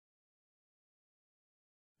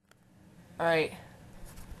Alright.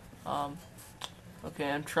 Okay,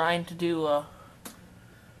 I'm trying to do a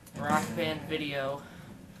rock band video.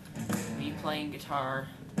 Me playing guitar.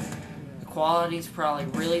 The quality's probably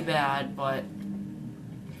really bad, but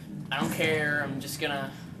I don't care. I'm just gonna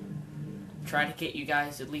try to get you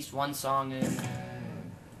guys at least one song in.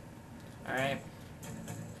 Alright.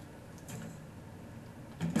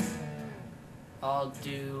 I'll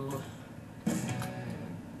do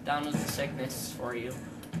Down with the Sickness for you.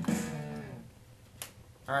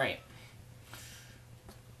 Alright.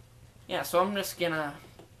 Yeah, so I'm just gonna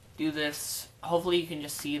do this. Hopefully you can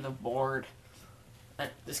just see the board.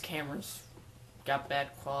 This camera's got bad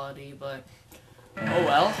quality, but oh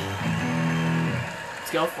well.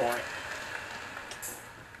 Let's go for it.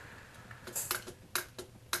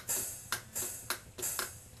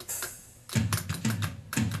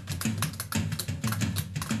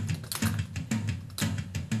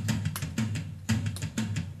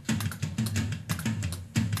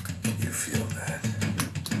 You feel that?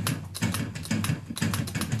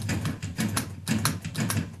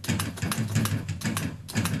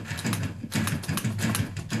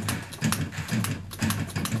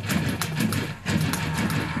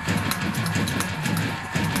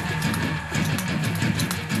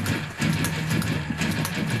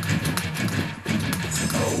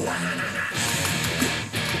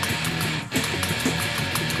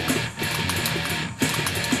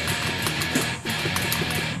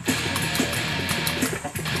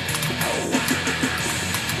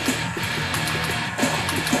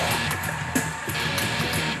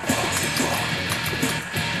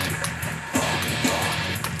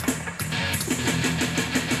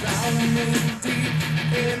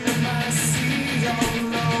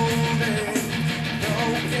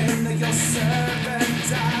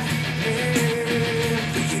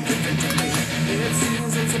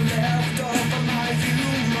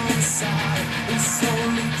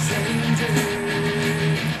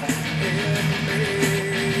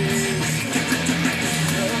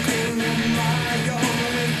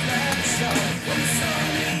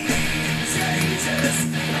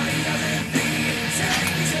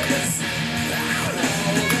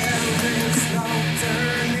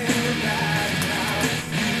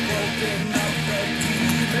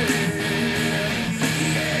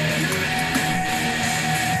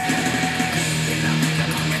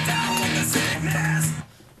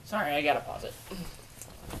 Sorry, I gotta pause it.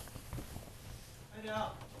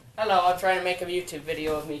 Hello, I'm trying to make a YouTube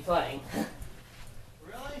video of me playing.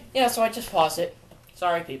 Really? Yeah, so I just paused it.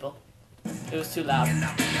 Sorry, people. It was too loud.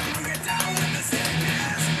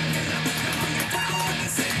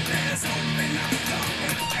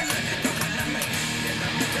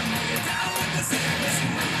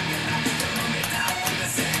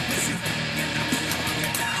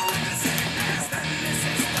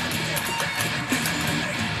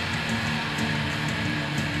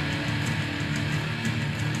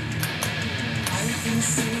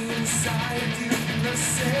 See inside you, the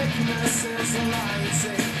sickness is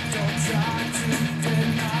rising. Don't try to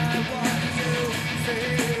deny what you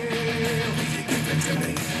feel. You give it to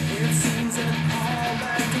me. It seems that all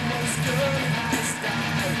that was good has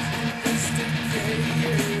died and is decaying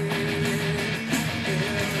in me.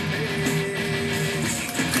 You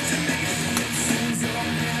give it to me. It seems you're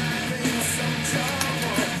having some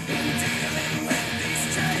trouble in dealing with these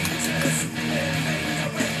changes, living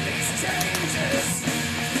with these changes.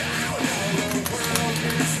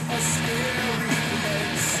 A scary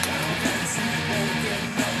place.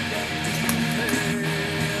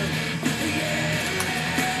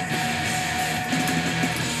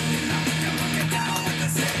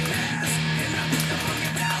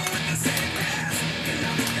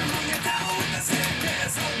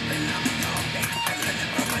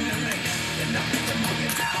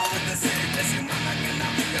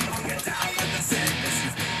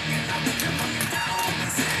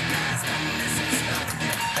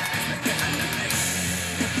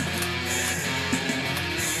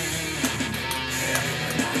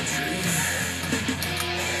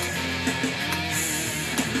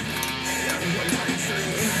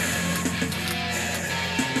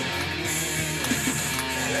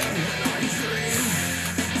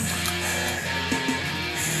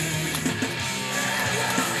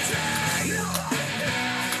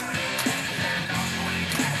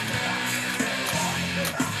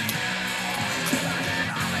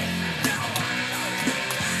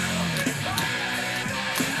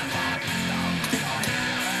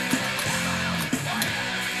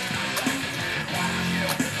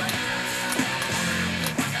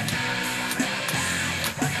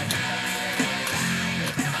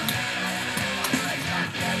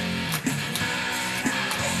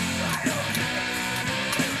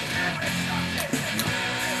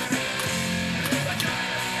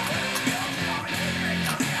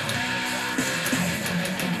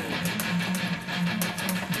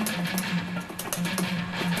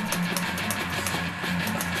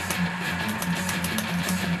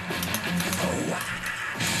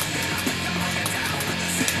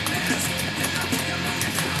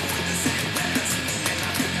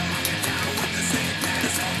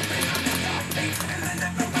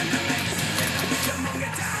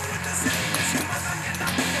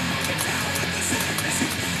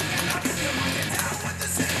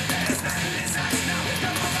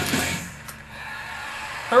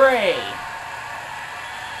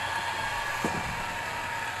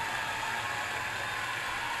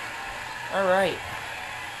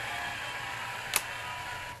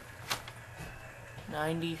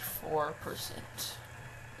 94%.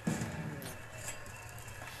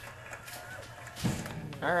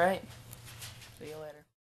 Alright. See you later.